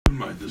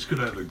mind. This could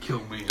either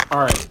kill me.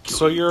 All right.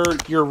 So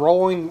you're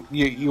rolling.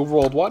 You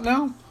rolled what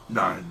now?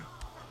 9.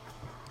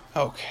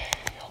 Okay.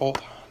 Hold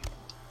on.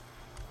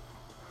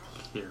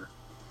 Here.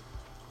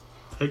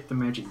 Take the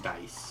magic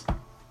dice.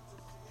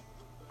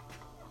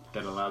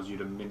 That allows you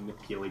to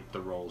manipulate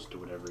the rolls to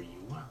whatever you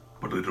want.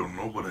 But I don't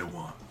know what I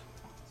want.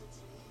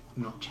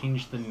 No,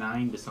 change the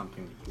 9 to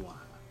something that you want.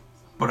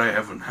 But I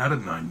haven't had a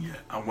 9 yet.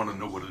 I want to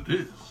know what it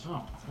is.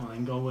 Oh, well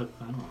then go with,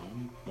 I don't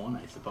know, 1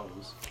 I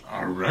suppose.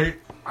 Alright.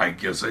 I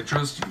guess I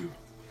trust you.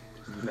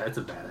 That's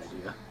a bad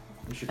idea.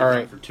 You should All go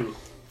right. for 2.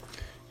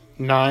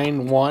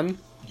 9, 1.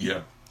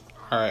 Yeah.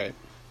 All right.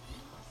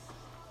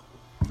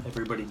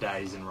 Everybody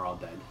dies and we're all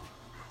dead.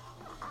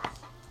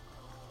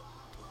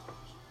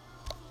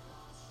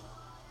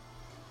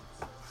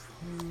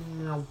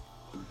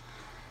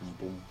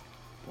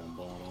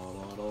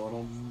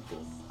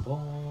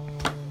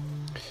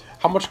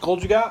 How much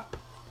gold you got?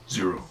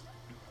 0.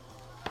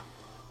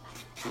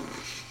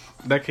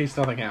 In that case,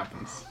 nothing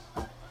happens.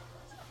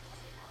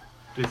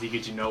 Does he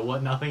get you know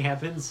what? Nothing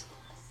happens?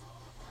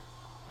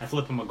 I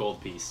flip him a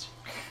gold piece.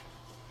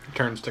 It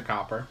turns to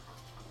copper.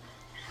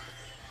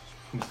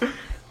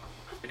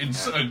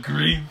 It's a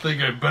great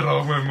thing I bet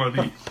all my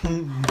money.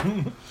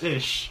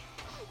 Ish.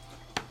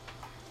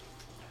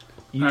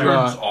 You,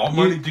 Turns all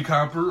money to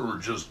copper or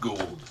just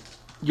gold?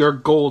 your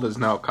gold is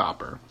now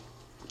copper.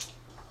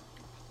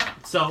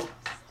 So,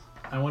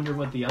 I wonder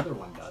what the other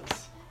one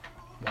does.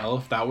 Well,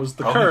 if that was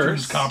the How it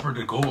turns curse, copper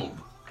to gold?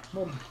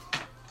 Well,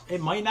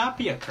 it might not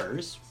be a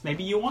curse.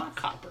 Maybe you want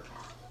copper.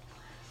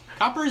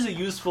 Copper is a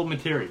useful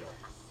material.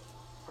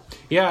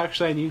 yeah,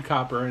 actually, I need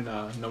copper in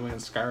No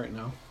Man's Sky right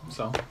now.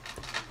 So,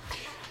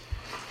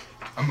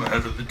 I'm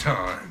ahead of the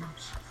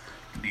times.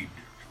 Need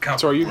copper.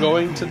 so are you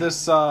going to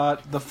this the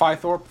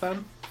Fythorpe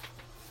then?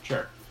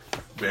 Sure.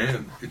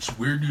 Man, it's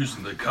weird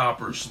using the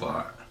copper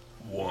slot.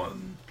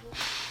 1.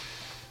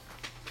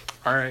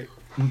 All right.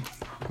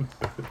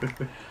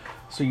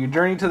 So you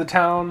journey to the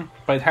town.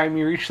 By the time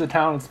you reach the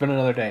town, it's been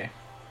another day.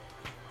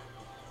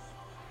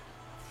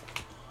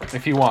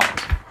 If you want.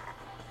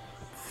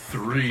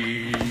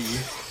 3,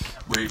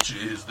 which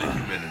is the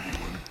humanity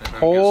one. And I'm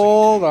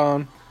Hold on.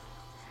 guessing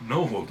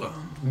no, hold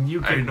on.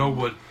 You I can know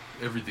what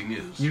everything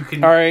is. You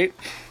can All right.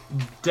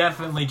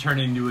 definitely turn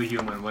into a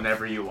human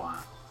whenever you want.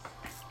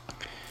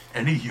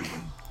 Any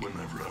human,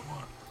 whenever I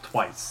want.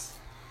 Twice.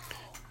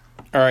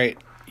 All right.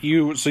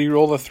 You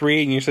roll a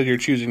 3 and you said you're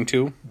choosing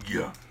 2.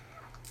 Yeah.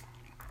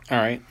 All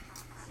right.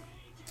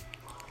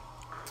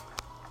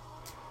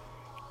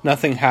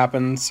 Nothing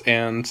happens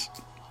and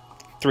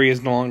 3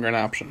 is no longer an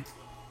option.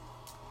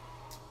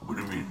 What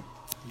do you mean?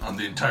 On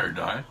the entire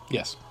die?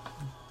 Yes.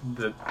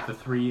 The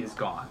 3 is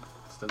gone.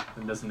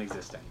 It doesn't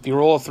exist anymore. You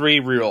roll a 3,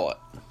 re-roll it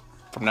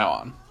from now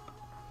on.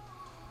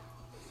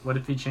 What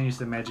if he changed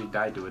the magic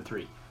die to a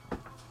 3?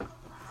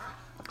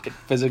 It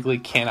physically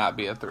cannot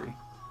be a 3.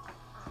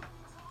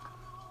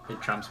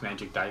 It trumps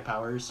magic die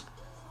powers?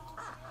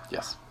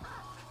 Yes.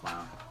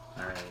 Wow.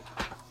 Alright.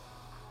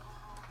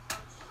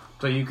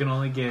 So you can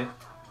only get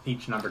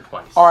each number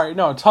twice. All right,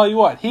 no, tell you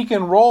what. He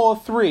can roll a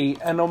 3,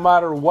 and no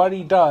matter what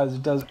he does,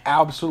 it does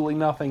absolutely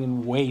nothing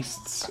and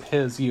wastes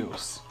his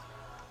use.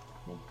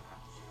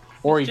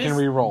 Or he can Just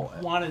re-roll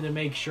it. Wanted to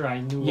make sure I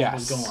knew what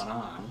was going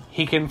on.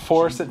 He can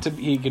force it to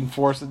be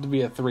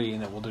a 3,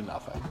 and it will do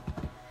nothing.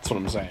 That's what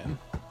I'm saying.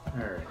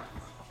 Alright.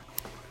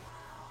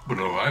 But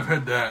no, I've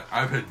had that.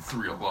 I've had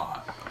 3 a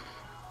lot.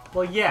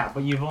 Well, yeah,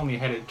 but you've only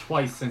had it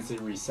twice since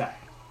it reset.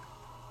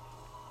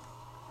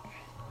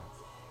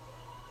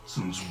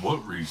 Since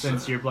what reset?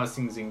 Since your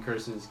blessings and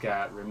curses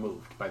got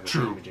removed by the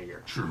True.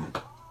 thingamajigger. True.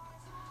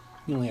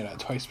 You only had that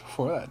twice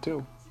before that,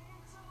 too.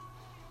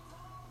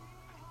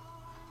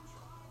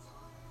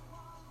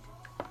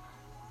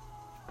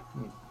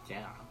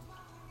 Yeah.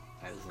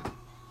 That isn't...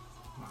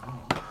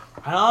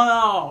 I don't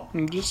know.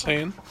 I'm just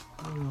saying.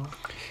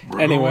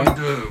 We're Anyway. going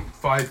to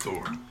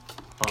Fythorpe.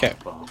 Okay.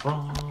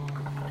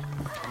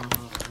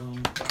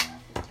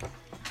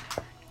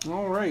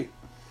 All right.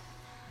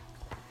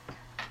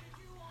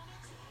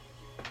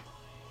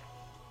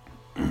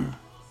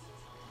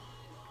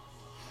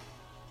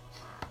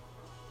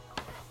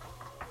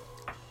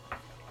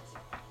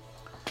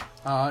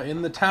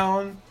 In the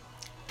town,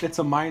 it's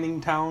a mining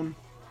town.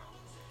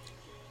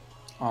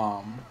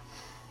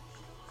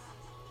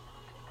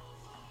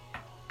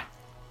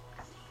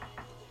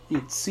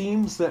 It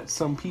seems that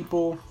some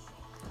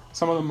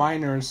of the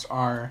miners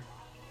are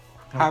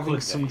having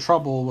could some they?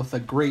 trouble with a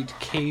great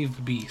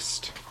cave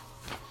beast.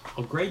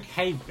 A great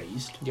cave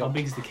beast? Yep. How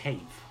big's the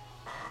cave?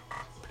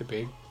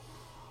 Pretty big.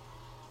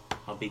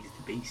 How big's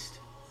the beast?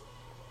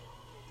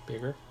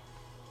 Bigger.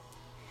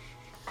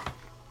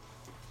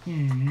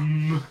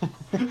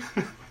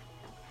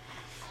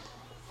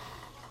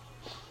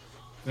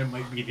 That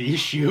might be the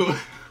issue.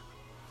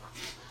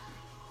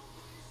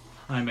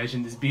 I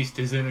imagine this beast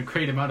is in a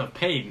great amount of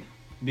pain,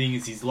 being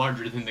as he's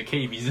larger than the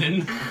cave he's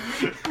in.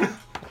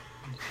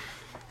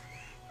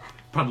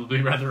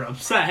 Probably rather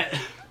upset,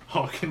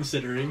 all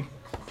considering.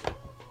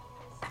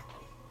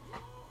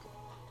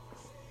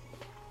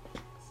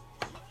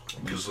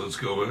 guess let's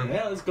go in.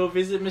 Yeah, let's go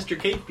visit Mr.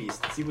 Cave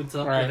Beast and see what's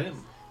up Alright. with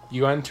him.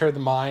 You enter the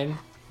mine,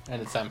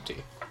 and it's empty.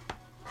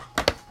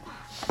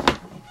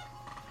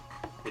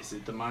 Is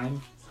it the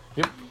mine?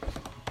 Yep.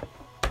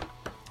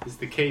 Is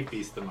the Cave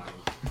Beast the mine?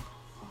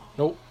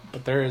 Nope.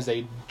 But there is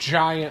a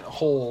giant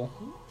hole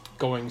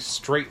going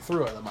straight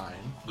through the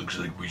mine. Looks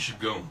like we should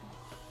go.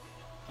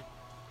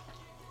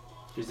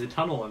 There's a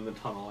tunnel in the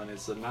tunnel, and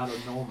it's not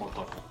a normal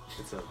tunnel.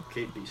 It's a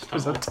Cave Beast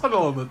There's tunnel. a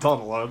tunnel in the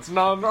tunnel, and it's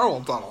not a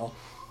normal tunnel.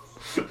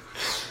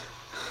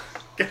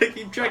 Gotta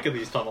keep track of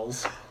these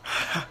tunnels.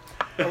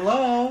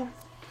 Hello?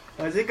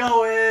 How's it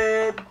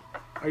going?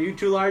 Are you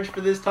too large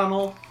for this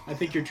tunnel? I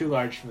think you're too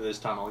large for this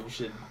tunnel. You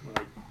should,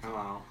 like, I don't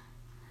know,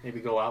 maybe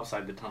go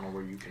outside the tunnel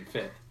where you can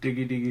fit.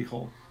 Diggy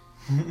hole.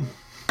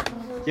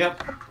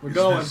 Yep, we're Is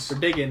going. this- We're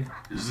digging.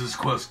 Is this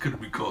quest going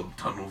to be called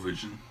Tunnel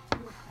Vision?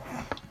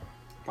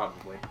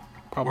 Probably.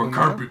 Probably Or not.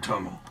 Carpet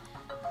Tunnel?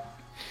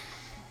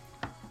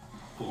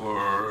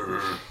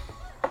 Or...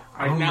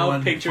 I I'm don't know now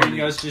any picturing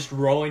funny- us just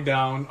rolling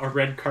down a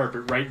red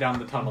carpet right down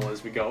the tunnel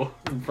as we go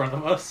in front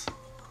of us.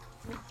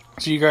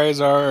 So you guys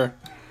are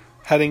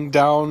heading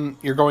down.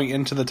 You're going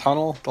into the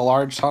tunnel, the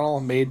large tunnel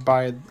made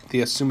by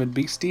the assumed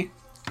beastie.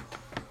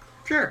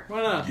 Sure,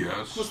 why not?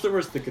 Yes. What's the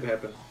worst that could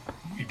happen?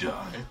 You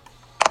die.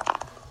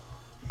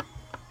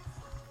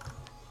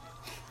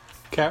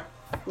 Okay.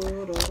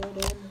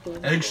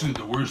 Actually,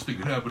 the worst that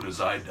could happen is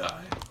I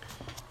die.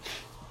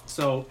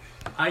 So,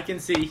 I can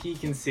see, he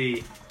can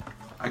see.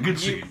 I could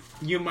see.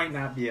 You might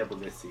not be able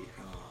to see.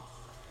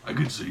 I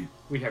could see.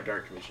 We have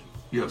dark vision.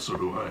 Yeah, so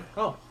do I.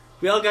 Oh,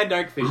 we all got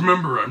dark vision.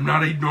 Remember, I'm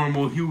not a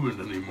normal human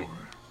anymore.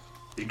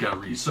 It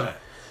got reset.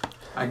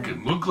 I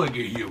can look like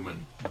a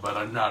human, but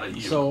I'm not a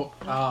human. So,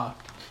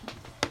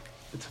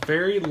 it's a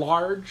very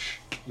large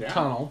Yeah.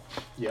 tunnel.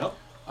 Yep.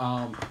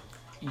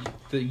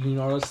 You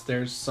notice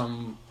there's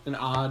an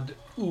odd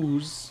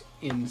ooze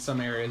in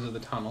some areas of the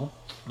tunnel.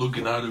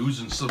 Looking at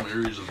ooze in some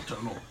areas of the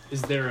tunnel.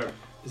 Is there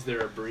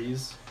a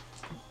breeze?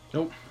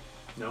 Nope.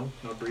 No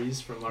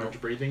breeze from large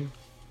breathing.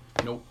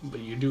 Nope. But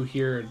you do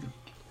hear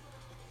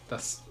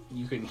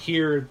you can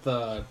hear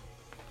the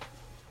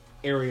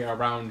area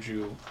around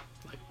you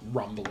like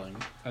rumbling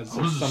as I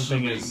if was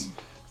something assuming- is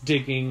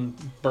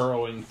digging,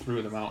 burrowing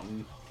through the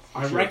mountain.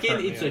 I Which you're reckon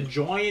currently it's a in.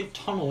 giant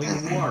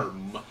tunneling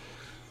worm.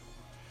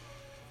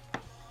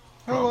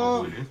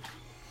 Probably.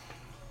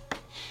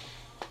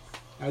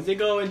 How's it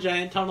going,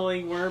 giant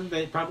tunneling worm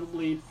that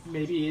probably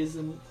maybe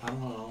isn't, I don't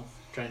know,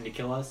 trying to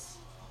kill us?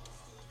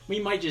 We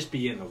might just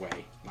be in the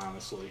way,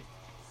 honestly.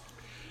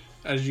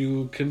 As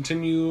you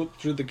continue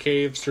through the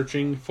cave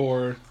searching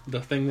for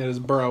the thing that is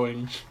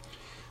burrowing,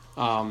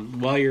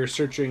 while you're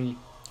searching,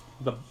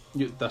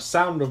 the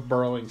sound of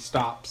burrowing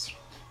stops,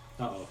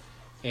 Uh-oh.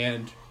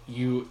 and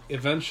you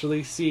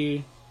eventually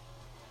see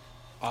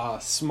a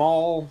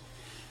small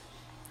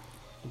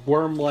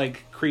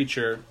worm-like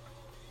creature,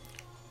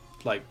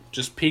 like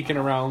just peeking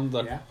around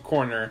the Yeah.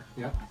 corner.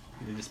 Yep.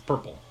 It is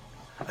purple.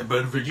 I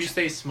bet if Did you it's,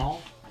 say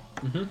small?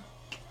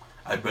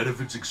 I bet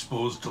if it's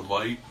exposed to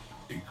light,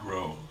 it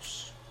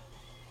grows.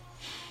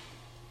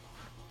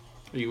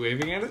 Are you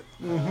waving at it?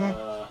 Uh,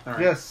 All right.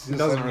 Yes, It yes,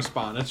 doesn't I'm-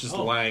 respond. It's just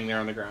Oh. lying there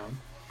on the ground.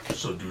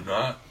 So do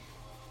not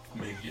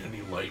make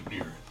any light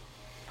near it.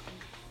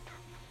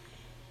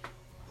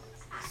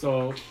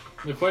 so,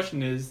 the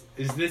question is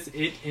this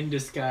it in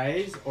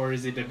disguise, or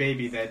is it a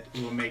baby that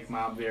will make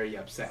Mom very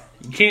upset?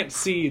 You can't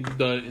see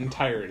the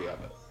entirety of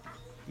it.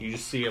 You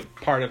just see a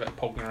part of it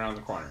poking around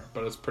the corner,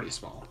 but it's pretty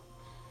small.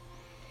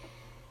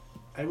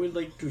 I would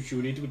like to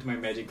shoot it with my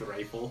magic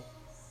rifle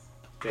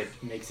that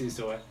makes it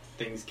so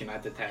things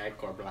cannot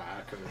attack or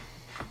block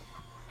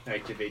or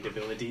activate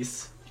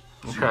abilities.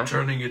 So you're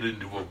turning it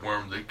into a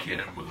worm that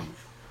can't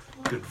move.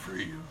 Good for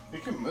you.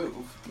 It can move.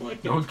 Well,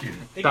 it No, can, it can't.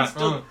 it can That-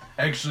 still...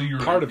 Actually,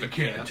 you're Part of it it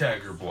can't can.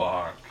 attack or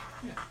block.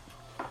 Yeah.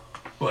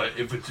 But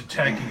if it's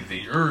attacking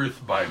the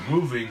earth by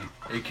moving,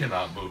 it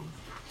cannot move.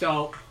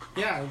 So,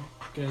 yeah, I'm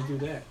gonna do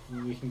that.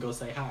 And we can go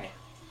say hi.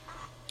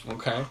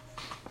 Okay.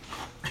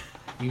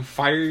 You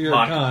fire your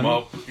Lock gun. them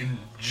up in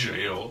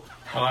jail.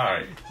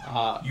 Hi.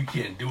 Uh, You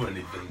can't do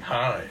anything.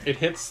 Hi. it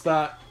hits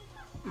that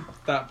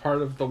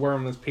part of the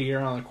worm that's peeking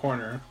around the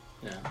corner,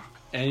 Yeah.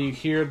 and you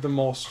hear the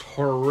most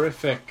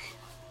horrific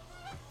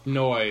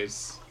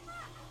noise.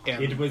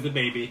 And It was a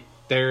baby.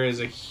 there is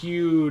a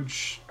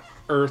huge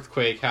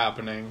earthquake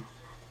happening,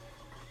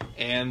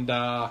 and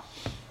the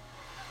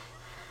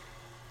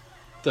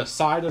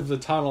side of the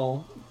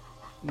tunnel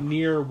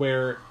near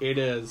where it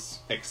is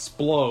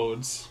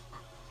explodes,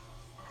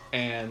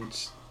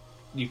 and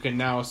you can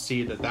now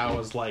see that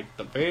was like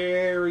the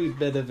very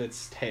bit of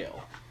its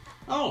tail.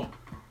 Oh,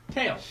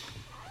 tail.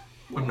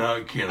 But now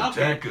it can't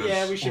Okay, attack us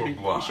yeah, we should or be.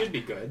 block. We should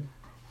be good,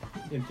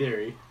 in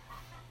theory.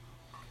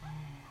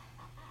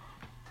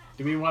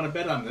 Do we want to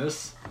bet on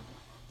this?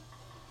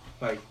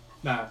 Like,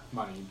 not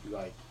money.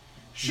 Like,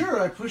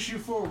 Sure, I push you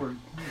forward.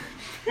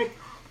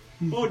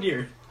 oh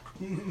dear.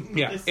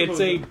 Yeah, It's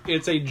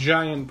it's a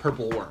giant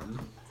purple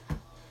worm.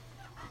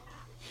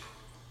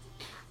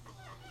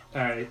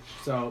 All right,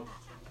 so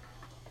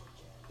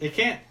it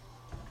can't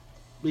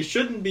We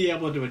shouldn't be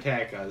able to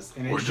attack us,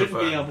 and it Or shouldn't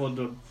be defend. able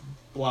to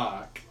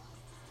block.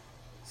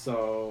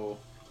 So,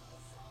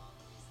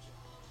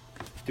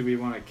 do we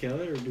want to kill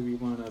it, or do we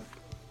want to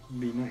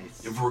be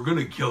nice? If we're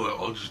gonna kill it,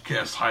 I'll just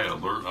cast High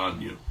Alert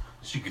on you,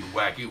 so you can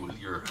whack it with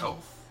your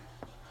health.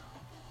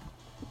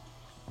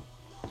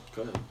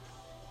 Good.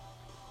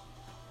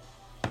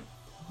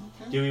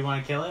 Okay. Do we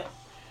want to kill it?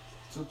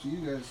 It's up to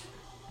you guys.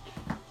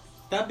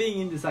 Stop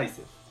being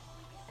indecisive.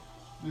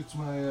 It's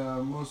my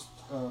most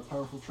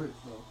powerful trait,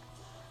 though.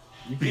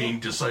 You Being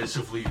can't-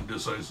 decisively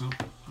indecisive.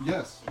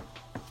 Yes.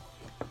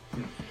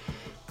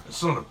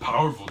 That's not a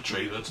powerful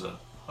trait, that's a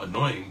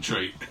annoying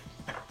trait.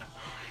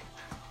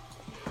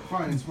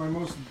 Fine, it's my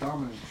most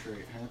dominant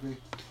trait. Happy?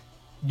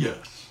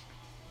 Yes.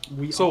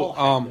 We So,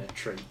 all have that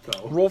trait,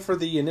 though. Roll for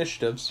the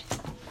initiatives.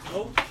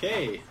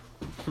 Okay.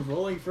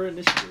 Rolling for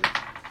initiative.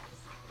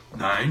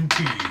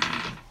 19.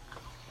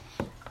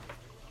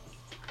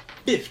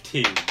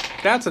 15.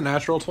 That's a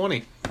natural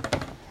 20.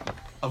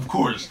 Of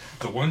course,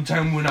 the one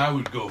time when I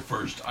would go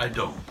first, I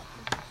don't.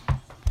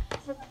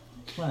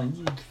 Well,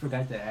 you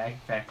forgot to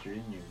factor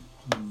in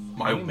your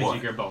My what?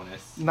 Majigger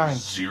bonus. 9.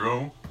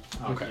 0?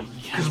 Okay.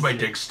 Because my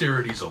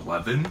dexterity's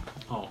 11?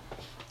 Oh.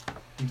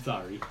 I'm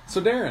sorry.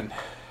 So, Darren,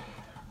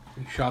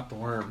 you shot the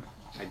worm.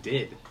 I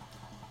did.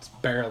 It's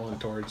barreling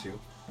towards you.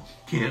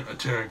 Can't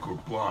attack or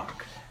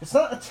block. It's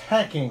not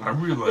attacking. I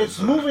realize It's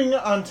that. moving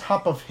on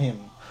top of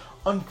him.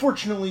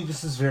 Unfortunately,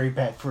 this is very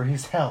bad for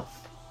his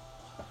health.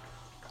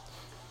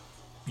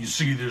 You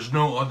see, there's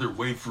no other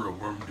way for a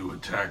worm to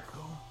attack, though.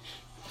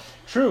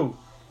 True,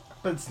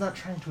 but it's not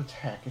trying to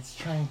attack. It's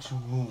trying to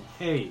move.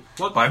 Hey,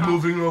 what, By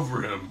moving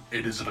over him,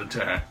 it is an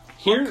attack.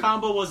 Here, what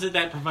combo was it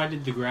that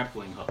provided the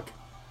grappling hook?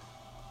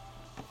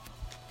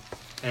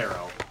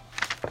 Arrow.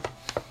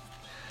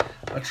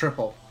 A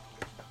triple.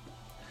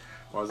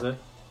 Was it?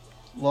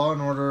 Law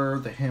and Order,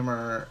 the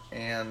hammer,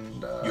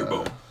 and Your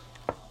bow.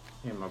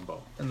 Yeah, my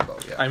bow. And the bow.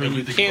 Yeah. I mean,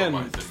 you Everything but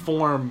my can thing.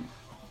 form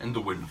And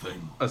the wind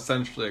thing.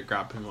 essentially a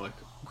grappling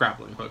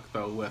hook,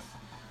 though, with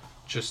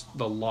just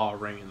the law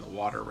ring and the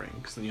water ring,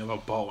 because then you have a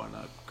bow and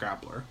a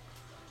grappler.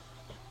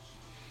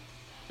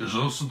 There's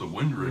also the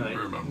wind ring, Right,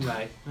 remember?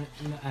 right.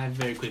 I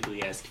very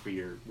quickly asked for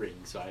your ring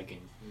so I can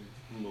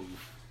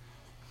move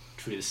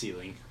to the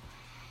ceiling,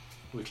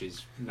 which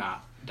is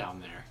not down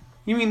there.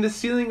 You mean the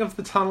ceiling of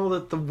the tunnel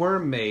that the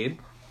worm made?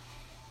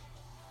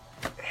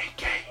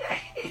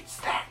 It's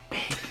that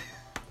big.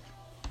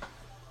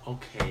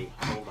 Okay,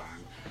 hold on.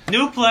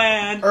 New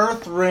plan!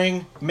 Earth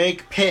ring,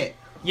 make pit.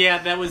 Yeah,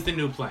 that was the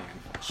new plan.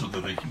 So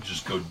that they can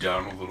just go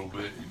down a little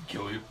bit and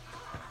kill you.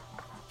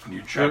 And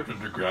you're trapped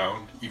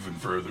underground even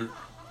further.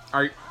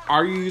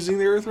 Are you using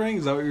the earth ring?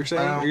 Is that what you're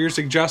saying? I Or you're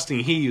suggesting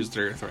he used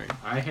the earth ring?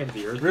 I had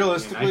the earth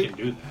Realistically- ring and I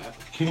can do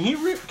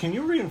that. Can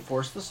you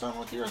reinforce the stone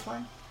with the earth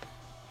ring?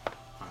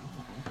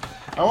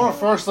 I want to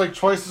force like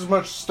twice as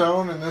much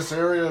stone in this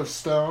area of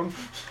stone.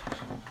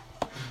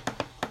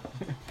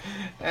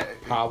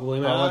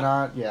 Probably Probably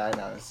not. Yeah, I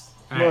know. It's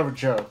more of a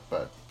joke,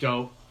 but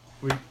Joe,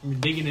 we're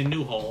digging a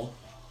new hole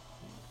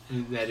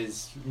that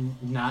is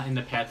not in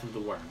the path of the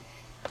worm.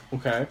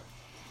 Okay.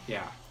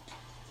 Yeah.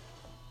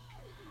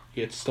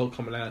 It's still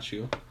coming at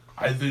you.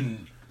 I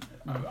didn't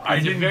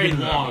It's a very get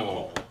that long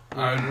hole.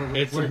 hole.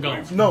 It's We're a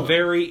going. No.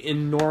 very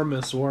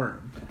enormous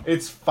worm.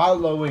 it's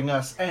following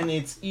us and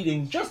it's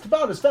eating just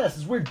about as fast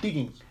as we're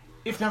digging,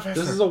 if not faster.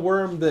 This is a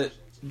worm that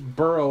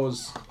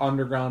burrows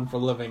underground for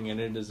living, and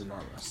it is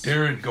enormous.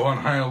 Darren, go on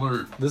high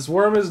alert. This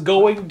worm is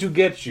going to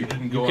get you.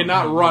 didn't You go on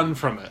cannot that run one.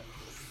 from it.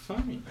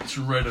 Fine. It's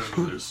right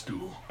under this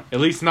stool. At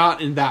least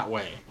not in that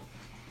way.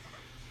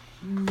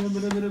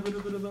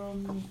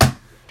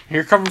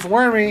 Here comes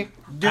Wormy.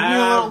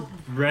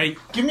 Right.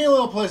 Give me a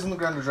little place on the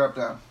ground to drop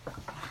down.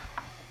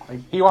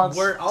 He wants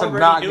We're to already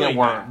not get doing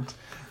wormed.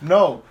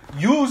 No,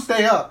 you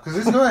stay up because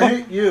it's gonna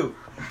hit you.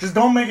 Just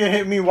don't make it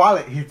hit me while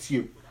it hits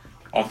you.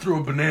 I'll throw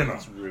a banana.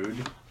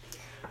 Rude.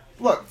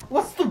 Look,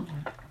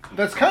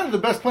 that's kind of the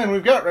best plan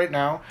we've got right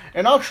now,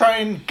 and I'll try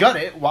and gut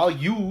it while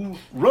you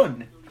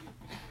run.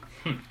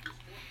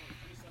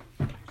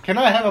 Can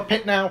I have a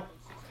pit now?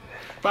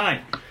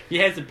 Fine. He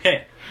has a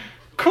pit.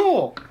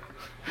 Cool.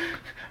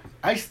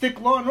 I stick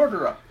Law and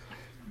Order up.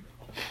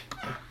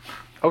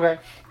 Okay.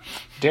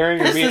 Darren,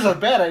 This is a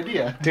bad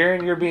idea.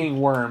 Darren, you're being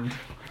wormed.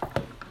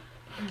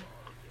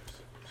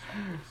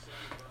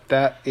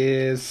 That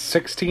is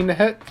 16 to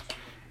hit.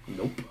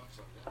 Nope.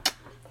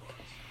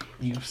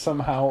 You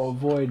somehow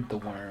avoid the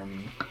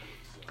worm.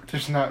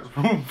 There's not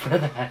room for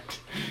that.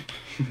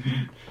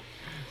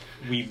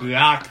 We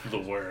blocked the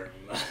worm.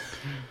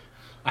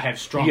 I have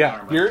strong Yeah,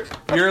 armor.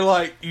 you're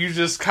like, you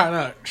just kind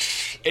of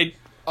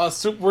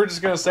we're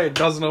just gonna say it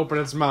doesn't open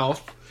its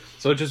mouth,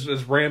 so it just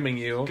is ramming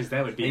you. Because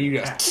that would be And you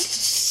an attack. just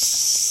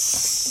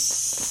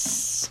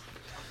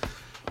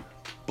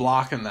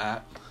blocking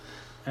that.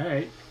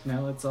 Alright, now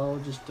let's all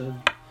just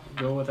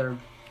go with our...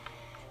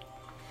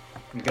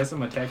 I guess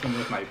I'm attacking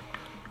with my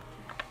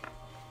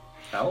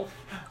health?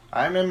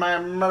 I'm in my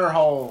murder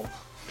hole.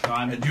 So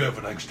I'm... And you have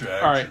an extra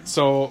action. All right,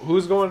 so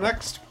who's going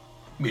next?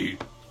 Me.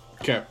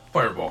 Okay.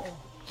 Fireball.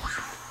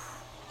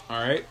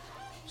 Alright.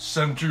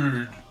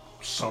 centered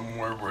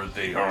somewhere where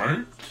they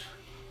aren't.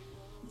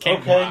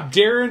 Can't Okay. block.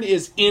 Darren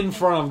is in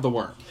front of the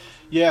worm.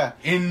 Yeah.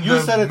 In You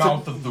the said it's a-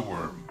 mouth of the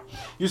worm.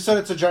 You said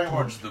it's a giant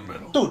worm. Towards the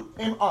middle. Dude,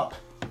 aim up.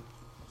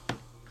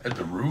 At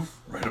the roof,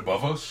 right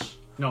above us.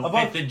 No, Above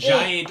at the it.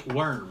 giant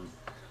worm.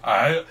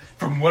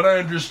 From what I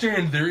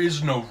understand, there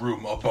is no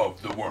room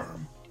above the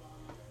worm.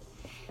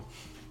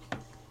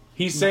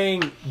 He's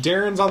saying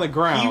Darren's on the He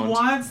ground.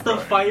 wants the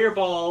Right.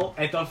 fireball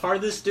at the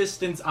farthest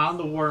distance on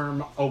the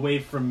worm away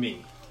from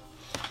me.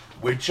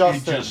 Which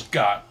Justin. it just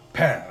got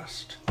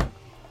past.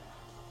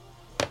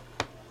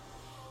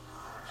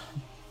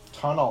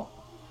 Tunnel.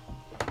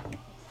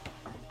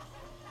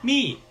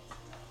 Me.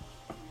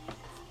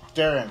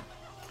 Darren.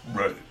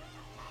 Right.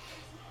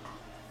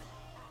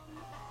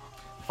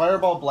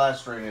 Fireball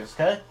blast radius,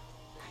 okay?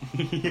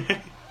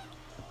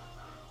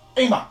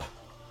 Aim up.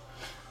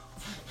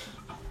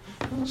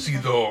 See,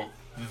 though,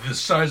 the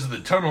size of the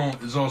tunnel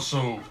is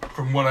also,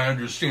 from what I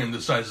understand,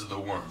 the size of the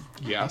worm.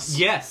 Yes.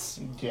 Yes.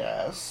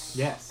 Yes.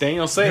 Yes.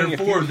 Daniel's saying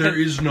Therefore, if you there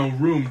hit, is no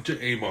room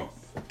to aim up.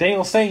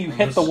 Daniel's saying you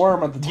hit the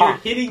worm at the You're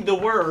top. hitting the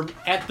worm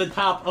at the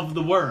top of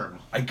the worm.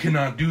 I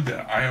cannot do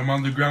that. I am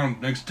on the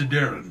ground next to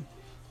Darren.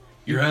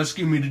 You're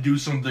asking me to do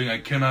something I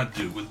cannot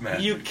do with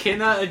magic. You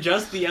cannot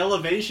adjust the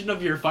elevation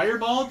of your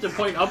fireball to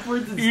point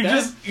upwards instead. You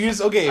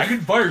just okay. I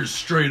can fire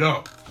straight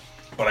up,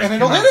 but I And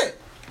it'll cannot. hit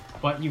it.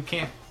 But you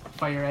can't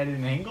fire at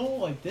an angle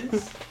like this.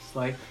 It's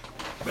like,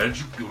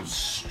 Magic goes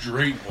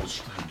straight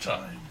most of the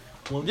time.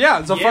 well, Yeah,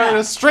 it's a fire in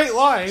a straight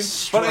line,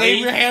 but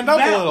aim your hand up a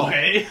that little.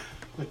 way.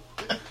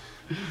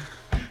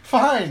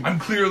 Fine. I'm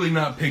clearly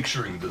not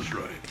picturing this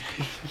right.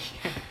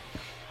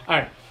 All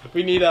right,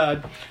 we need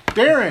a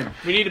Darren.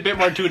 bit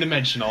more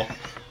two-dimensional.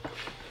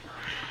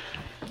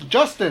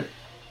 Justin.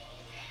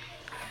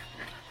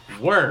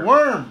 Worm.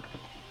 Worm.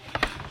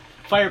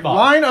 Fireball.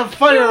 Line of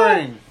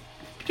firing.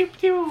 Pew,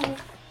 pew.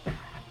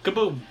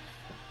 Kaboom.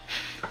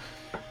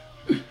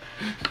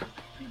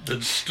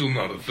 That's still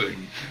not a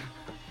thing.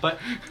 But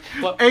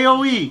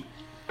AoE.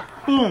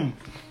 Boom.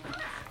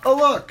 Oh,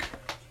 look.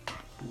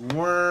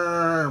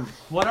 Worm.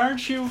 what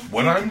aren't you?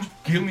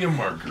 Give me a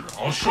marker.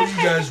 I'll show you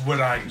guys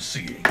what I'm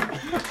seeing.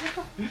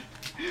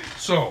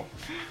 So,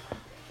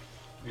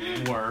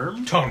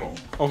 Worm. tunnel,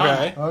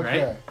 Okay.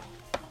 Okay.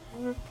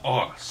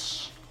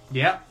 us,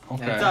 Yep.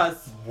 Okay. That's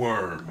us.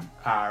 worm.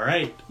 All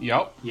right.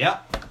 Yep.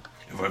 Yep.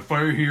 If I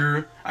fire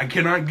here, I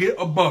cannot get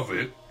above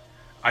it.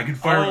 I can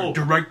fire Oh.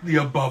 directly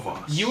above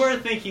us. You are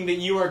thinking that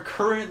you are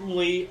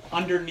currently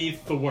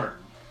underneath the worm.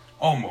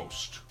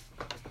 Almost.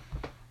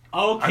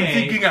 Okay. I'm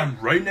thinking I'm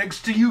right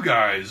next to you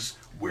guys,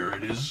 where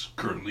it is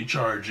currently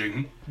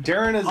charging.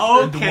 Darren is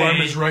Okay, the worm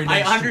is right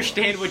next I to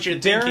understand us. what you're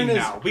Darren thinking is-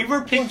 now. We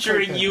were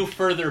picturing second. you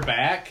further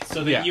back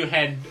so that Yeah. you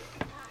had,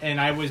 and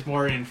I was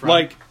more in front.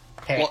 like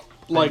Hey,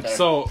 like right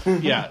so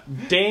yeah.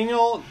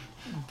 Daniel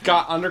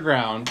got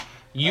underground.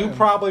 You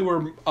probably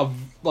were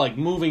like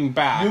moving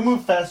back. You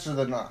move faster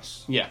than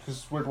us. Yeah.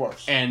 Because we're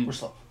dwarves. And- we're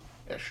slow.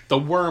 Ish. The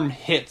worm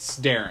hits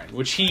Darren,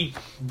 which he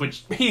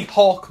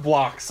Hulk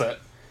blocks it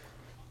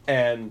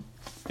and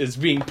is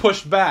being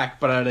pushed back,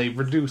 but at a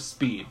reduced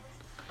speed.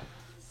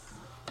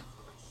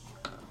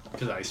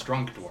 because I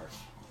strunk dwarf.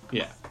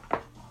 Yeah.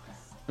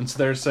 And so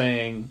they're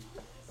saying,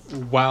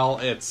 while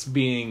it's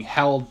being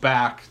held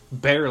back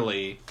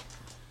barely,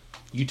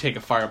 you take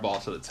a fireball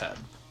to its head.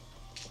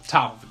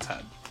 Top of its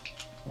head.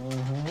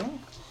 Mm-hmm.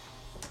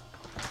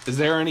 Is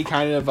there any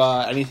kind of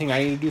anything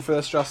I need to do for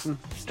this, Justin?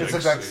 It's Dex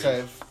a dex save.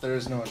 save. There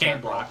is no Can't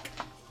attack roll. block.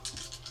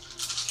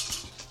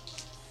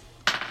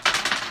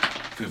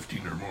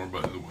 15 or more,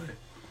 by the way.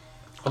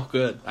 Oh,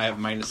 good. I have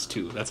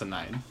 -2. That's a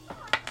 9.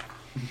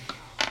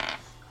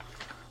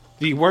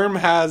 The worm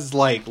has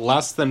like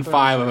less than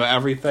 5 of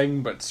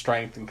everything but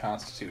strength and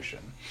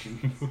constitution.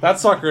 That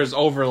sucker is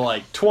over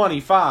like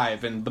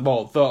 25 in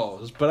both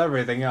those, but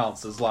everything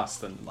else is less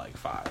than like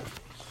 5.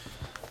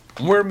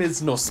 Worm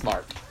is no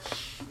smart.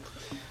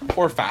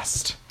 Or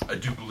fast. I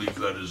do believe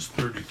that is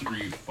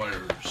 33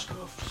 fire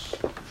stuffs.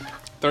 I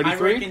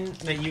 33? reckon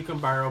that you can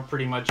borrow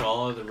pretty much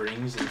all of the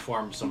rings and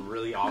form some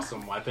really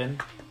awesome weapon.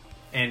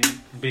 And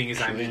being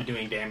as I'm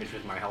doing damage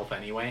with my health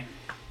anyway,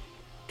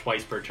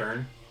 twice per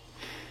turn.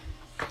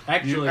 You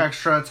Actually,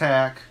 extra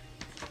attack.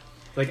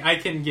 like I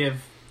can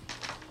give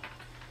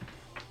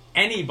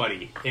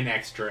anybody an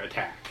extra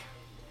attack.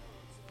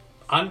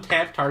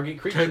 Untapped target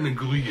creature.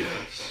 Technically,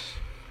 yes.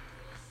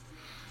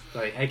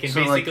 Like I can So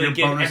like basically your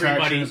give bonus action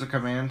everybody. is a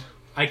command.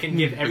 I can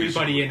give everybody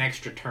Basically. an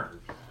extra turn.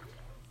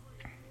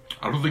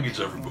 I don't think it's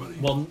everybody.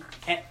 Well,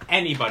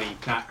 anybody,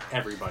 not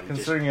everybody. just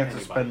Considering you have to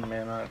anybody. spend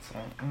mana, it's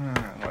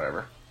like,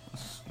 whatever.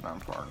 It's not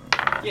important.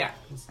 Yeah,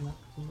 it's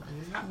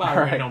not borrowing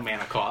Alright. no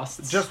mana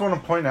costs. Just want to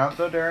point out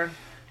though, Darren,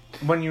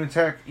 when you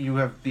attack, you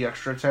have the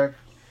extra attack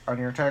on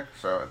your attack,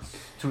 so it's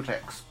 2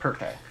 attacks per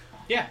attack.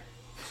 yeah.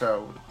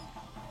 So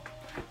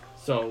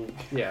So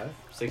yeah,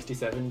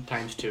 67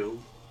 times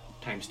 2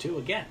 times 2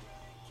 again.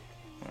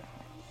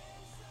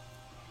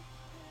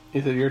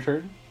 Is it your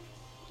turn?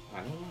 I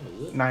don't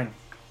know. Is it 9.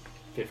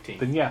 15?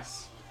 Then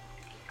yes.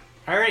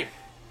 All right.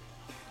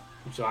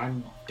 So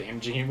I'm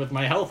damaging it with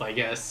my health, I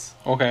guess.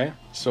 Okay,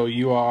 so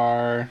you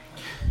are...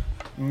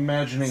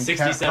 Imagining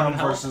 67 Capcom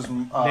health versus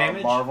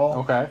damage? Marvel.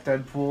 Okay.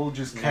 Deadpool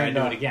just And then I kind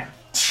do it of again.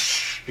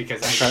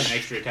 Because I Okay. get an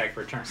extra attack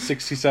per turn.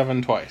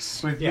 67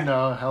 twice. with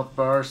Yeah. health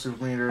bar,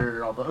 super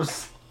meter, all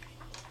those.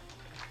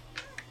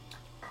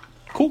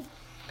 Cool.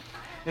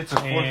 It's a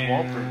fourth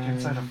wall break And-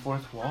 inside a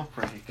fourth wall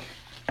break.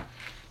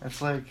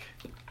 That's like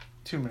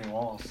too many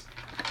walls.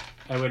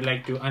 I would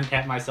like to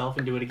untap myself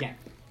and do it again.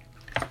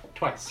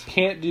 Twice.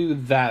 Can't do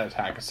that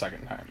attack a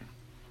second time.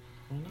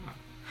 Why not?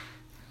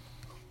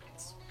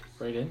 It's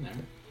right in there.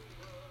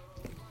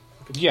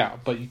 Yeah,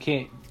 but you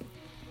can't...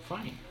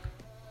 Fine.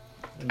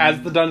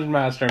 As the Dungeon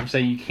Master, I'm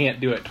saying you can't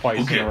do it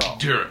twice Okay, in a row.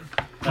 Darren.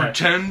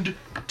 Pretend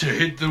to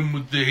hit them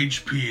with the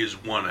HP is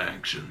one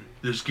action.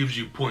 This gives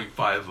you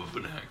 0.5 of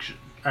an action.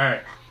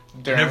 Alright.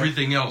 And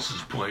everything else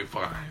is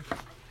 0.5.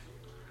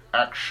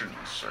 Action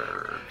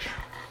surge.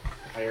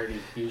 I already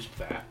used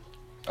that.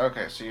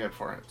 Okay, so you had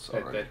 4 hits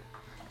That- already.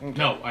 that-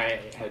 No,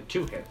 I had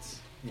 2 hits.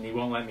 And he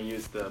won't let me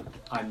use the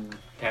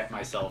untap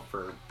myself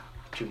for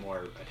 2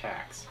 more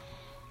attacks.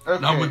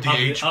 Okay. Not with the Up-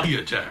 HP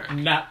up- attack.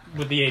 Not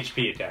with the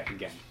HP attack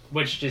again.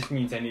 Which just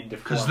means I need to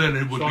Because then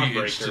it would be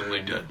Stormbreaker instantly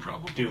and dead,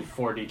 probably. do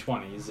 4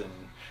 d20s and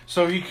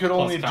So he could plus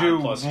only con, do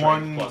plus strength,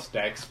 one. plus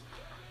dex.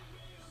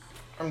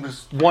 I'm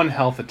just One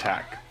health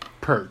attack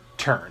per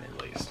turn,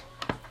 at least.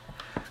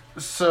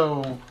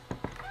 so.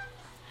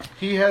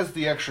 He has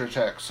the extra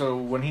attack. So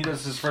when he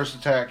does his first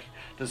attack,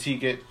 does he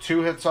get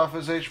 2 hits off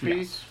his HP?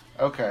 Yes.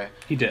 Okay.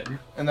 He did.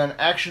 And then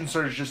action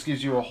surge just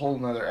gives you a whole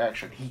nother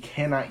action. He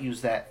cannot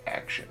use that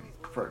action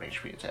for an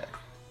HP attack.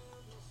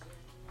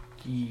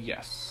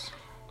 Yes.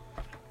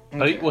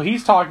 Okay. Well,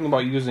 he's talking about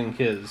using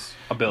his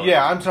ability.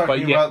 Yeah, I'm talking But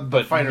yeah, about the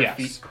but fighter yes.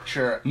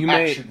 feature You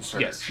may, action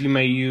surge. yes, you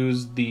may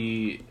use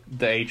the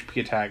HP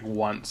attack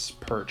once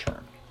per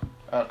turn.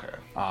 Okay.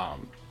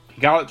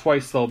 He got it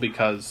twice though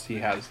because he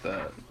has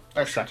the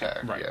Extra second,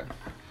 attack, right.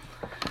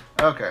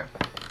 yeah. Okay.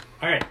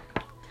 Alright.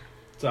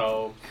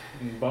 So,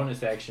 in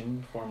bonus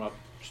action, form up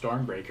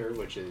Stormbreaker,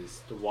 which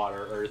is the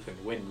water, earth,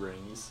 and wind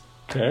rings.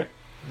 Okay.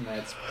 And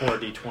that's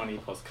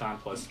 4d20 plus con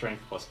plus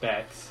strength plus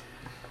dex.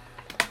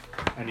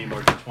 I need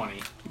more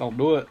d20. I'll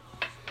do it.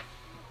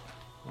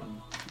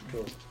 1,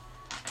 2,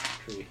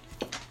 3.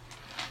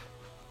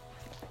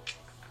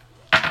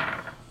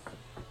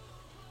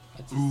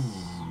 That's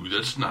Ooh,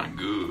 that's not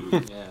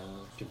good. yeah,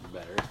 could be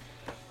better.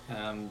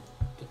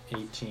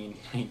 18,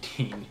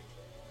 19.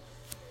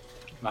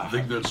 I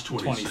think that's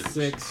 26.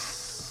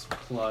 26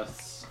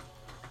 plus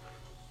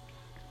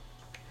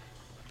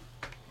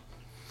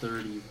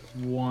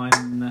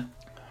 31,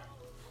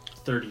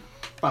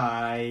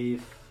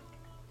 35,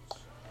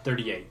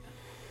 38.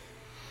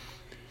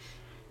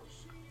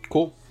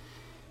 Cool.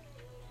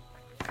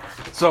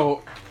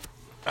 So,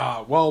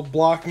 while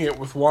blocking it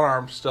with one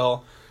arm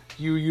still,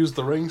 you use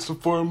the rings to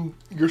form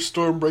your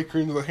Stormbreaker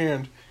into the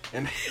hand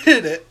and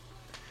hit it.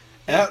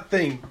 And that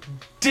thing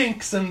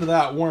dinks into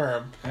that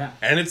worm, Yeah.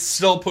 and it's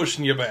still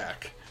pushing you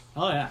back.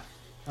 Oh yeah.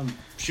 I'm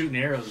shooting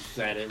arrows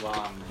at it while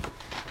I'm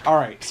All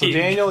right, so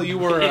Daniel, you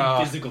were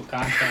in physical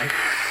contact.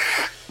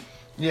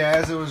 Yeah,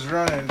 as it was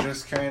running,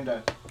 just kind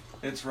of.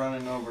 It's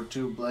running over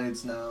 2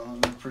 blades now,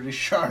 and they're pretty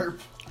sharp.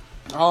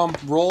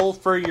 roll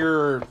for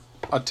your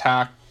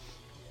attack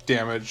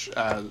damage.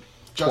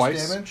 Just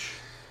Twice? damage?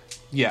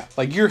 Yeah,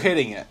 like you're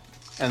hitting it,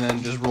 and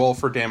then just roll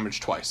for damage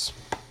twice.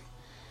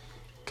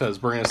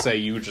 Because we're gonna say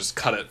you just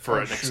cut it for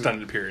Oh, an shoot.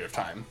 extended period of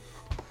time.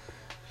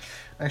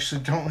 I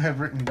actually don't have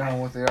written down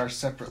what they are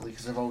separately,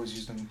 because I've always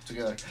used them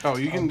together. Oh,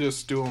 you can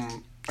just do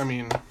them. I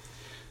mean,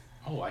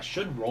 Oh, I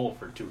should roll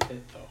for 2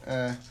 hit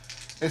though.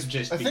 It's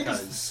Just I think it's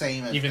because the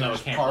same as even though the it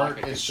first can't part. block,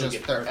 it can It's still just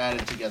get they're hurt.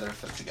 added together,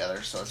 fit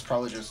together. So it's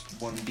probably just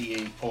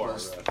 1d8 Or,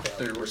 plus failure,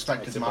 their I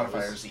respective suppose.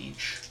 modifiers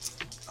each.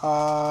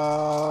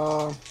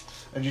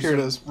 And you Here it said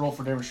is. Roll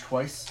for damage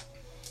twice.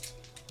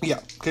 yeah,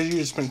 because you've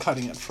just been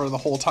cutting it for the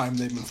whole time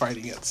they've been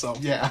fighting it. So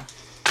Yeah.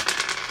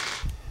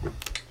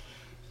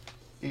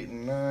 8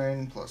 and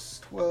 9 plus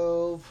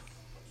 12.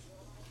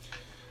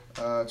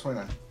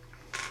 29.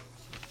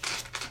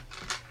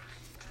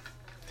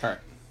 all right.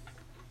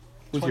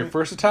 With 20. your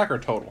first attack or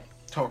total?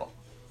 Total.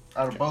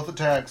 Out of both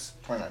attacks,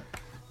 29.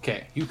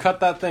 Okay, you cut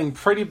that thing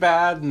pretty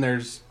bad, and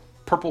there's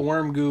purple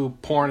worm goo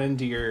pouring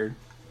into your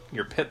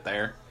pit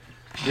there.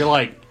 You're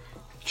like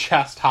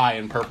chest high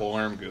in purple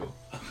worm goo.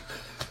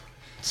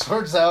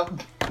 Swords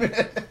out.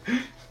 Did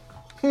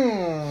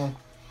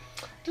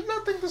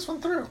not think this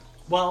one through.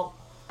 Well,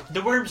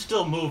 the worm's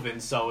still moving,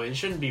 so it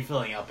shouldn't be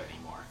filling up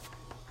anymore.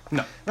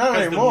 No. Not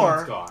Because the wound's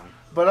anymore. gone.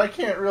 But I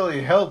can't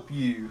really help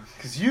you,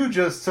 because you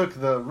just took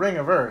the Ring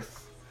of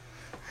Earth.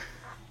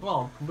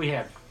 Well, we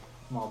have.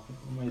 Well,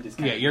 it is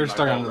kind Yeah, of you're in my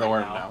stuck belt under the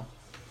right worm now.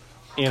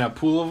 In a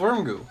pool of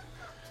worm goo.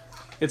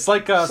 It's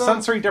like a So-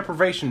 sensory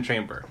deprivation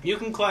chamber. You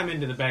can climb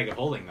into the bag of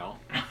holding, though.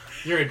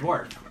 You're a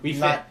dwarf. We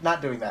fit.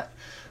 Not doing that.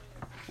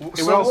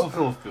 It would also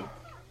fill with goo.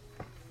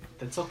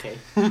 That's okay.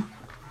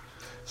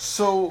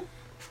 So,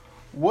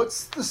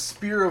 what's the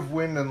Spear of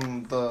Wind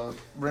and the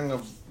Ring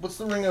of... What's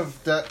the Ring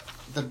of... The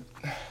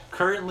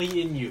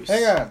currently in use.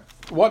 Hang on.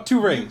 What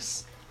two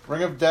rings?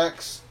 Ring of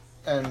Dex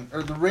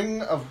or the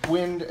Ring of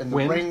Wind and the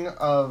Wind? Ring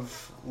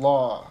of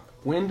Law.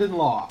 Wind and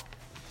Law.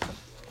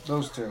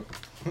 Those two.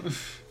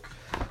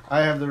 I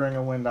have the Ring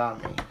of Wind on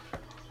me,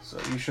 so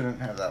you shouldn't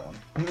have that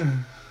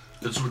one.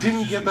 That's what Didn't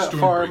he's get using that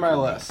far in my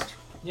Stormbreaker. list.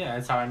 Yeah,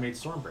 that's how I made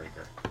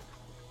Stormbreaker.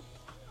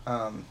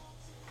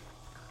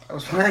 I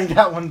was wearing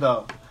that one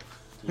though.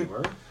 You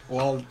were?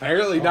 Well,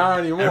 apparently not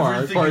anymore.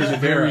 As Everything far is as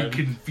very Darren.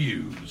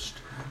 confused.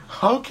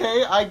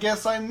 Okay, I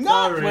guess I'm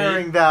not Sorry.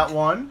 wearing that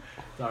one.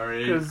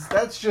 Sorry. Because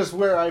that's just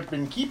where I've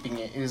been keeping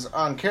it, is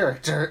on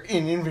character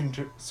in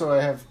inventory, so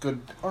I have good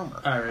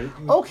armor. Alright.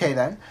 Okay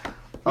then.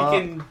 We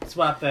can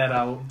swap that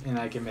out and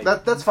I can make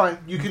That's fine.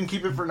 You can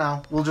keep it for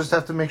now. We'll just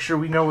have to make sure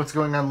we know what's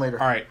going on later.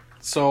 Alright,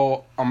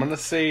 so I'm gonna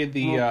say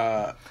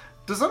the,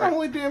 Does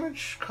unholy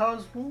damage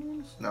cause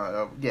wounds?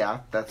 No,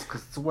 yeah, that's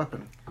because it's a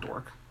weapon,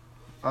 dork.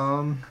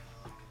 I'm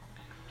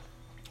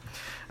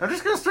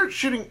just gonna start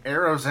shooting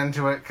arrows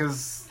into it,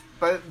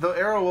 but the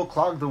arrow will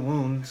clog the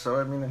wound, so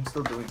I mean, I'm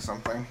still doing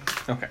something.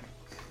 okay.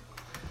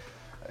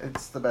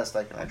 It's the best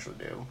I can actually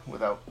do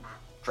without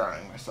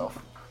drowning myself.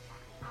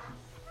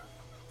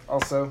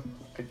 Also,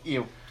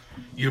 ew.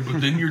 Yeah, but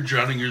then you're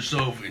drowning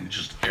yourself in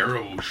just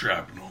arrow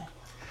shrapnel.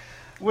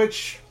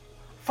 Which,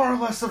 far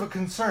less of a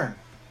concern.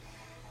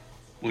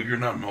 Well, you're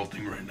not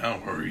melting right now,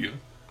 are you?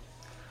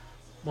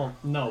 Well,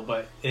 no,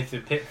 but if the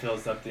pit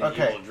fills up, then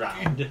Okay. you will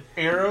drown.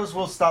 Arrows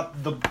will stop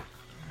the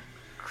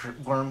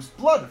worm's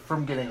blood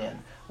from getting in,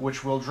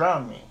 which will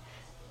drown me.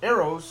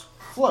 Arrows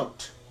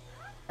float.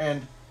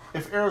 And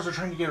if arrows are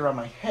trying to get around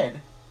my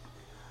head,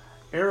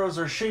 arrows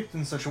are shaped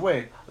in such a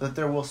way that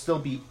there will still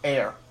be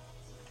air.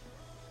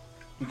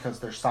 Because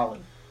they're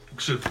solid.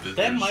 Except that That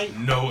there's might-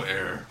 no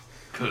air,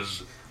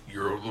 because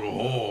your little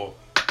hole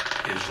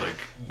is like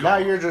Now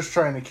gone. you're just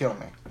trying to kill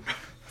me.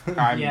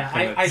 I'm Yeah,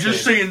 gonna I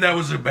Just say- saying that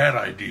was a bad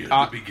idea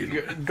at the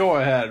beginning. Go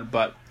ahead,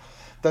 but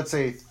That's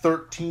a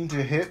 13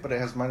 to hit, but it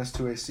has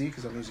 -2 AC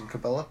because I'm using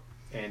Cabela.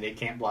 And it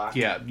can't block.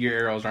 yeah, your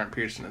arrows aren't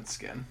piercing its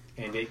skin.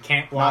 And it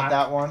can't block. Not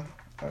that one.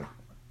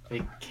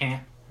 It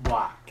can't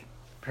block.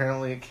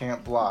 Apparently it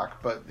can't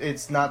block, but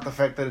it's not the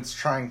fact that it's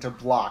trying to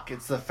block,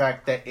 it's the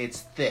fact that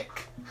it's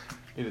thick.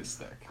 It is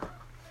thick.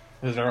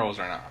 His arrows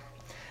are not.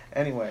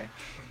 Anyway.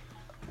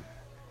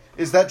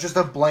 Is that just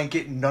a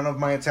blanket, none of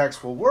my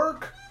attacks will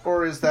work?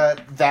 Or is that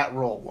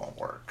roll won't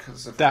work?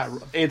 'Cause if That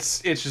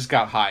it's just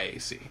got high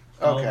AC.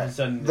 All of Okay, a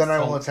sudden, then this I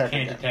will whole attack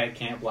can't again. attack,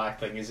 can't block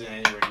thing isn't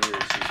anywhere near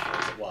as useful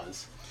as it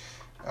was.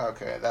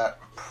 Okay, that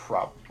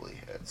probably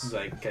hits. It's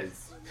like,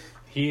 because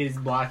he is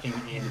blocking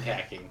and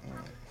attacking.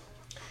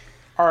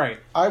 All right,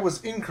 I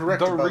was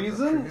incorrect The about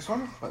reason the previous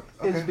one, but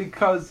okay. is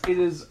because it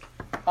is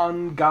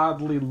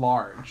ungodly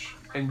large,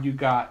 and you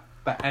got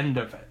the end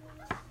of it.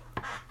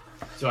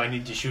 So I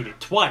need to shoot it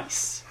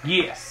twice.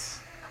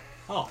 Yes.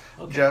 Oh,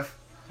 okay. Jeff,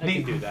 I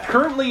can do that.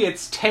 Currently,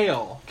 its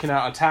tail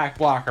cannot attack,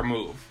 block, or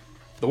move.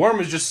 The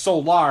worm is just so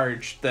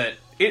large that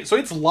it's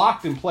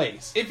locked in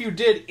place. If you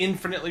did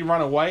infinitely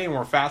run away and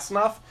were fast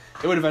enough,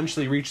 it would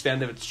eventually reach the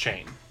end of its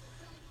chain,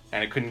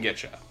 and it couldn't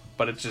get you.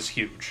 But it's just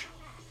huge.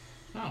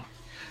 Oh.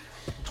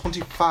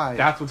 25.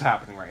 That's what's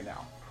happening right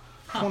now.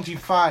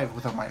 25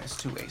 with a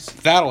 -2 AC.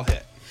 That'll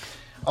hit.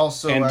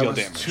 Also, And I deal was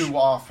damage. 2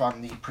 off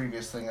on the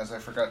previous thing as I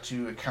forgot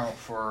to account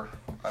for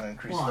an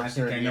increased Well, I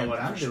think I dexterity know and what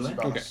I'm proficiency doing.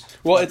 bonus.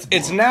 Well,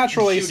 its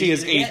natural AC Shooting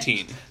is it again.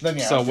 18. Then,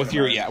 yeah, I so was with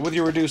thinking your about with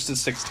your reduced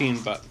is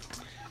 16. But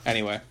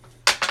anyway,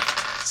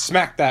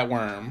 smack that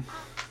worm.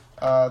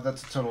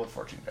 That's a total of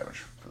 14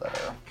 damage for that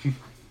arrow.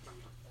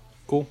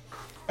 Cool.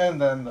 And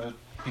then the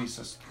piece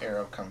of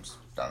arrow comes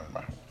down in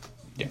my hole.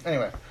 Yeah.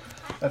 Anyway,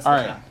 that's All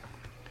the right. thing.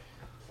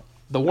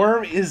 The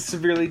worm is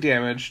severely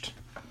damaged.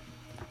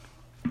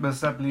 But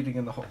stop bleeding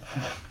in the hole.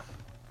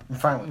 And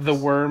finally, The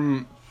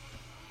worm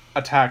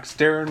attacks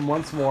Darren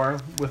once more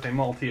with a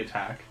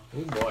multi-attack,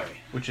 Oh boy.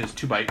 which is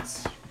 2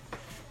 bites.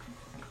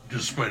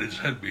 Despite his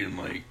head being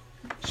like.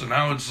 So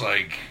now it's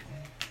like.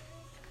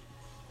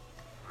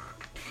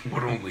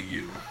 But only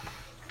you.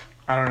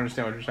 I don't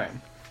understand what you're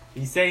saying.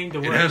 He's saying the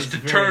It word has is to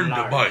very turn to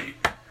large. bite.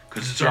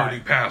 Because it's Right. already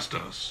past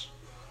us.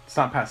 It's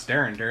not past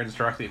Darren. Darren's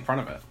directly in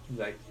front of it.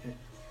 Like,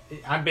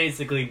 I'm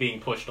basically being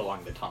pushed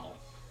along the tunnel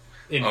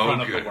in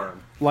front of Okay. the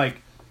worm.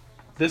 Like,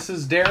 this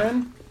is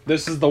Darren.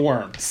 This is the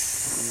worm.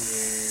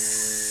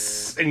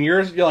 And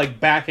you're like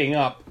backing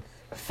up,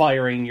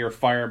 firing your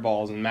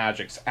fireballs and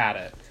magics at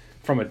it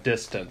from a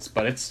distance,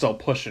 but it's still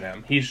pushing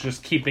him. He's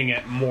just keeping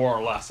it more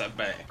or less at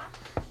bay,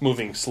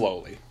 moving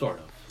slowly. Sort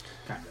of.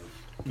 Kind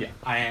of. Yeah.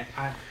 I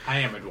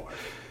am a dwarf.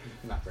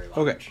 Not very large.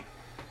 Okay.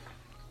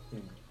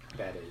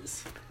 That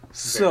is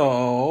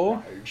So,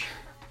 large.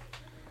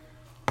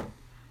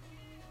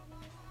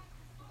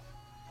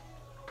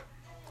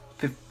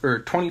 or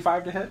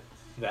 25 to hit.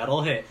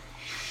 That'll hit.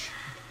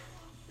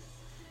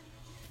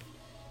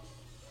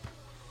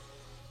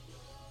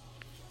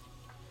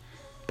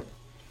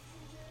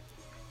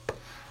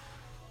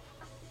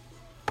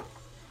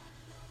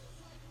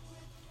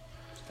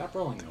 Stop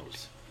rolling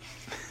those.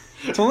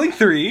 It's only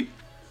 3.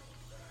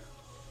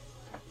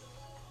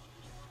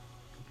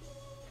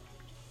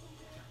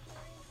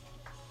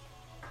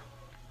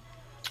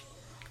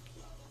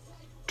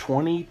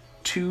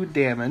 22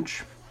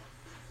 damage.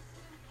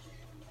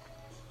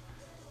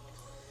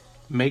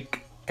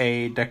 Make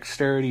a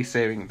dexterity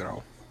saving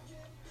throw.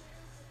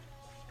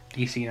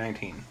 DC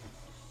 19.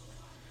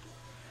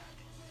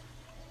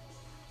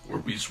 Or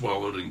be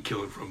swallowed and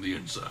kill it from the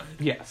inside.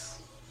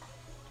 Yes.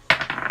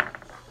 I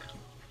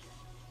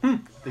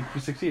think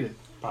you succeeded.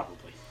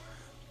 Probably.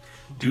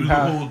 Do the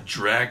have- whole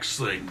Drax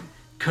thing.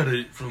 Cut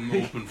it from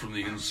open from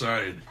the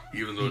inside,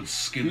 even though its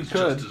skin You is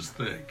could. just as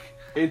thick.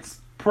 It's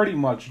pretty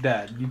much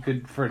dead. You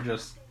could, for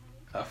just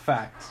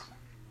effect,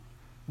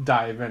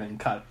 dive in and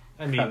cut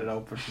I mean- it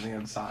open from the I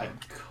inside.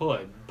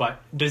 could,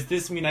 but does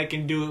this mean I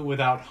can do it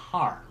without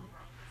harm?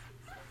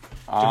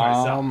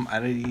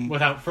 myself.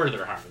 Without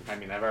further harm. I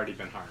mean, I've already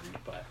been harmed,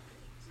 but...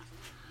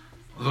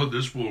 Although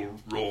this will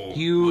roll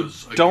You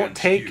was don't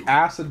against take you.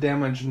 acid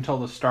damage until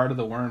the start of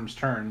the worm's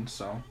turn,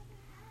 so...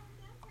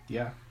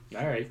 Yeah.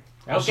 Alright.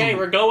 Also- Okay,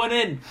 we're going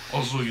in!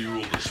 Also, you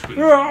rolled a spin.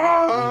 Roll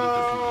a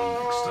different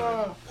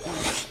one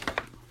next time.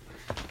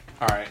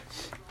 Alright.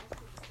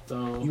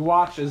 So... You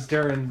watch as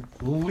Darren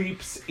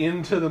leaps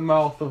into the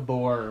mouth of the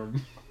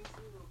worm.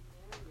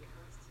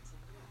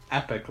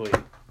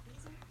 Epically.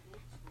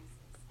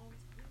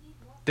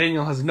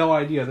 Daniel has no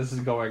idea this is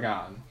going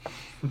on.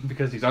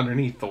 Because he's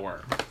underneath the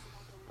worm.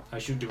 I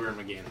shoot the worm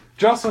again.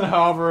 Justin,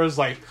 however, is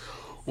like,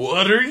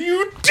 "What are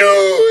you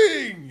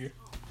doing?"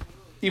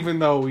 Even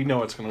though we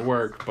know it's going to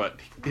work, but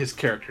his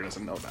character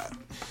doesn't know that.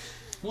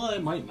 Well,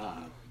 it might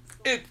not.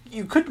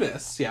 You could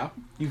miss, yeah.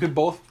 You could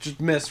both just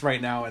miss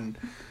right now and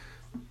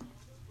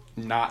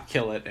not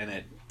kill it, and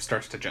it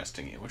starts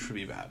digesting you, which would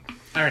be bad.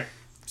 Alright,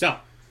 so...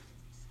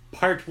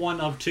 Part 1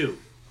 of 2.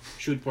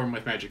 Shoot worm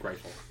with magic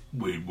rifle.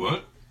 Wait,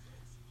 what?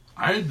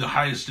 I had the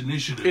highest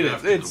initiative It is.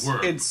 after It's the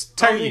worm. it's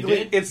technically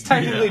did? it's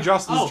technically Yeah.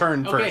 Justin's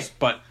turn okay. first,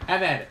 but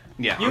Have at it.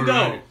 yeah. You go.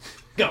 Alright.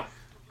 Go.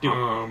 Do it.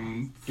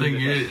 Thing Do the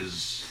thing.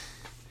 is,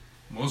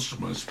 most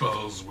of my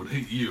spells would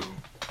hit you.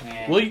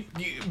 And- Well,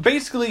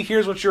 basically,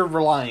 here's what you're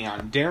relying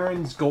on.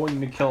 Darren's going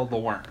to kill the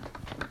worm.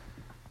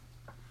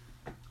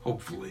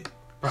 Hopefully.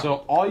 So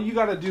all you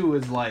got to do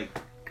is like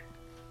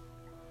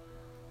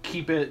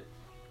keep it.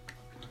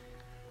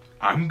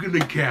 I'm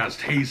gonna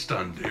cast haste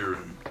on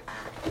Darren.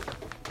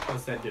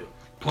 What's that do?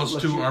 Plus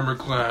Let's 2 see. armor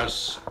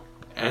class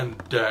and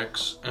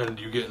dex, and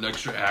you get an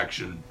extra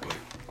action, but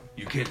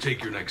you can't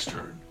take your next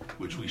turn,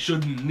 which we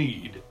shouldn't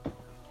need.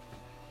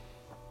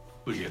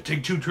 But yeah,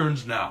 take 2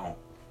 turns now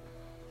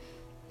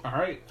All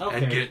right, Okay.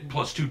 and get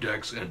plus 2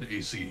 dex and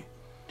AC.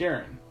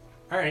 Darren,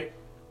 Alright.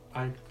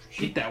 I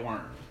eat that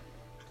worm.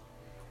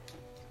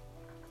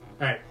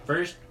 Alright,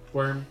 first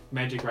worm,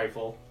 magic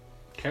rifle.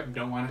 Okay.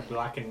 Don't want it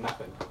blocking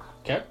nothing.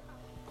 Okay.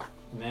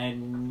 And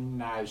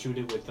then I shoot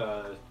it with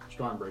a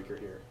Stormbreaker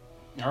here.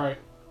 All right.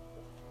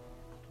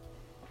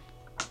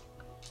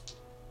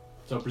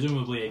 So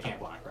presumably it can't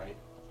block, right?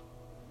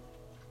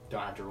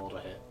 Don't have to roll to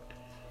hit.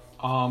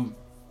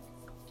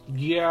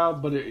 Yeah,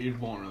 but it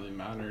won't really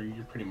matter.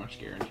 You're pretty much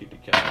guaranteed to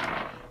kill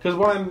it. Because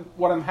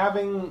what I'm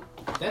having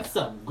That's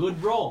some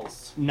good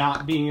rolls.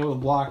 not being able to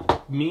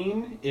block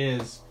mean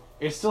is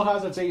it still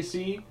has its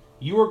AC.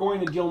 You are going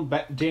to deal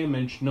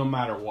damage no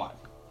matter what.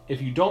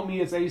 If you don't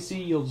meet its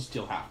AC, you'll just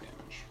deal half damage.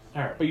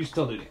 Alright. But you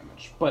still do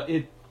damage. But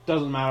it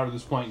doesn't matter at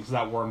this point because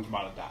that worm's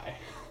about to die.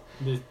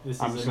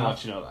 This I'm is just gonna enough.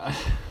 let you know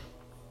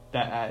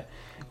that.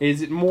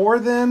 Is it more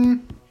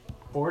than?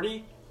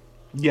 40?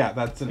 Yeah,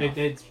 that's enough.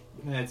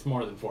 It's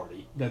more than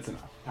 40. That's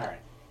enough. Alright.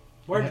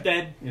 Worm's Yeah.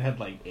 dead. It had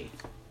like 8.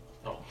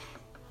 Oh.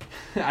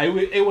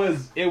 It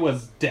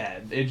was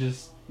dead. It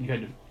just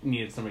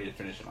needed somebody to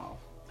finish it off.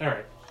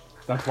 Alright.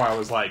 That's why I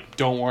was like,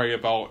 don't worry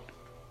about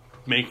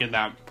making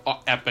that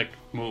epic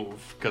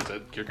move because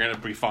you're gonna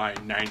be fine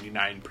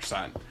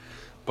 99%.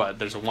 But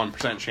there's a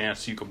 1%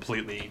 chance you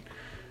completely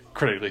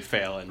critically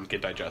fail and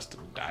get digested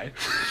and die.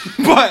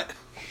 But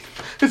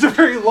it's a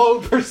very low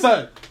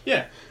percent.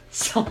 Yeah.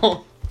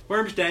 So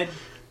Worm's dead.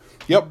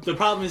 yep. The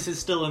problem is it's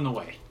still in the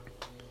way.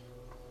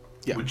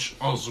 Yeah. Which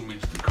also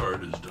means the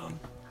card is done.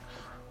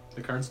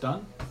 The card's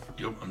done?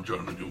 Yep, I'm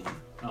drawing a new one.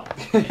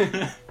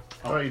 Oh.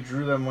 Oh, you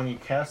drew them when you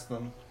cast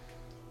them.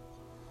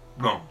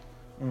 No.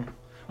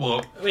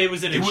 Well, It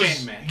was an it was,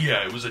 enchantment.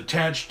 yeah, it was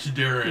attached to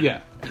Darren.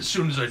 Yeah. As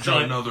soon as I draw So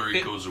another, it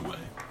it- goes away.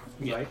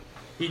 Right?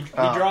 He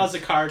Oh. draws a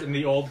card and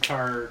the old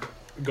card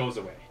goes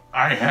away.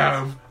 I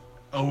have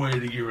a way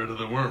to get rid of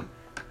the worm.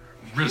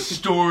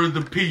 Restore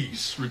the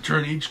piece.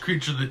 Return each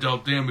creature that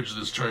dealt damage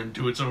this turn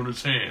to its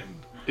owner's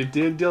hand. It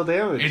did deal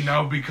damage. It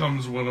now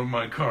becomes one of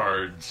my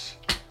cards.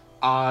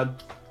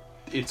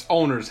 Its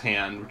owner's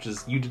hand, which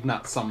is you did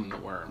not summon the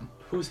worm.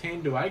 Whose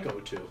hand do I go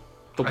to?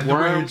 The Either way,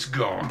 worm. it's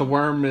gone. The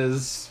worm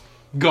is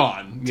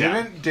gone.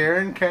 Yeah. Didn't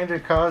Darren kind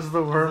of cause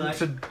the worm Like-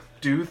 to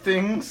do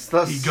things?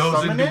 Thus He goes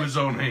summon into it? his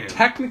own hand.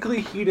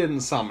 Technically, he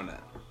didn't summon it.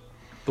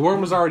 The worm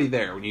was already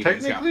there when you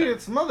guys got Technically, there.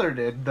 its mother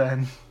did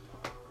then.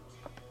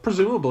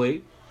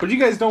 Presumably. But you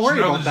guys don't worry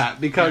So now about this-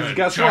 that because yeah,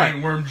 guess giant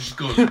what? worm just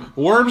goes.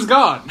 Worm's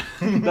gone.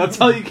 That's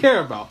all you care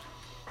about.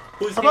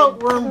 Whose How hand,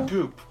 about worm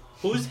goop?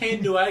 whose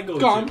hand do I go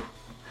Gone. to?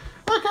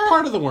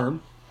 Part of the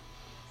worm.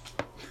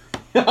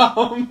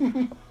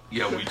 Um,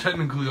 Yeah, we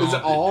technically Is all it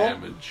did all?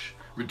 damage.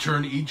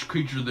 Return each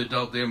creature that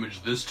dealt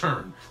damage this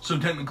turn. So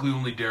technically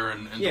only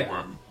Darren and Yeah. the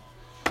worm.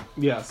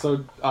 Yeah,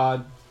 so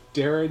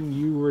Darren,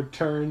 you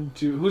return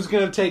to... Who's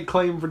going to take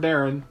claim for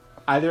Darren?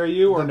 Either of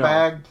you or The no?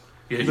 bag.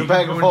 Yeah, The you can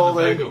bag go of into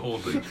holding. The bag of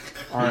holding.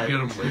 All right.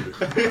 We'll get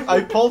him later.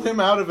 I pulled him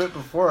out of it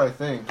before, I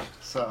think.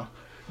 So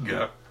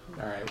Yeah.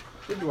 Alright.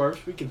 The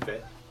dwarves, we can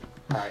fit.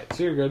 Alright,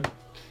 so you're good.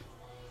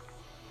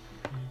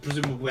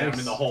 Presumably I'm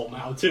in the hole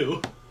now,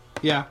 too.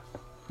 Yeah.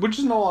 Which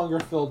is no longer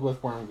filled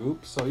with worm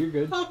goop, so you're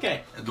good.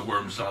 Okay. And the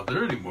worm's not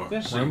there anymore.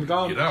 Yeah, so worm's you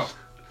gone. can get out.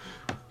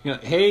 You know,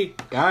 hey,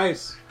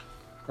 guys.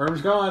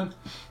 Worm's gone.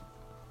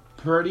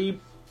 Pretty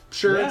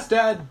sure Yeah. it's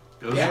dead.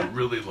 It was Yeah. a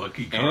really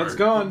lucky card. And it's It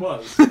gone.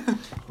 was.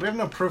 we have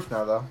no proof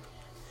now, though.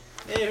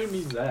 Hey, who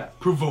needs that?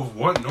 Proof of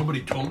what?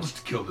 Nobody told us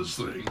to kill this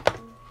thing.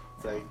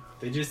 It's like,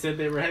 they just said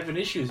they were having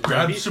issues. with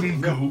Grab the some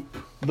beast. goop.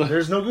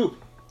 There's no goop.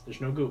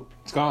 There's no goop.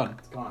 It's gone.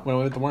 It's gone. Went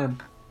away with the worm.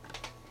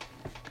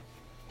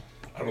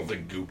 I don't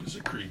think goop is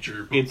a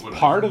creature. But It's whatever.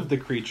 part of the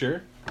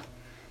creature.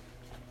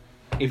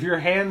 If your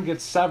hand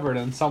gets severed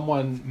and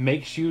someone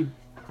makes you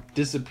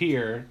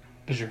disappear,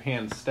 does your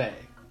hand stay?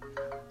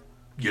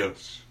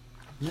 Yes.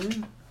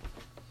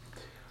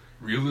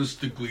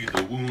 Realistically,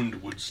 the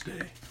wound would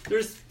stay.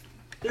 There's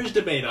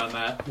debate on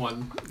that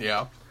one.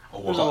 Yeah.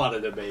 Oh, There's a lot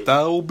of debate.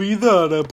 That'll be that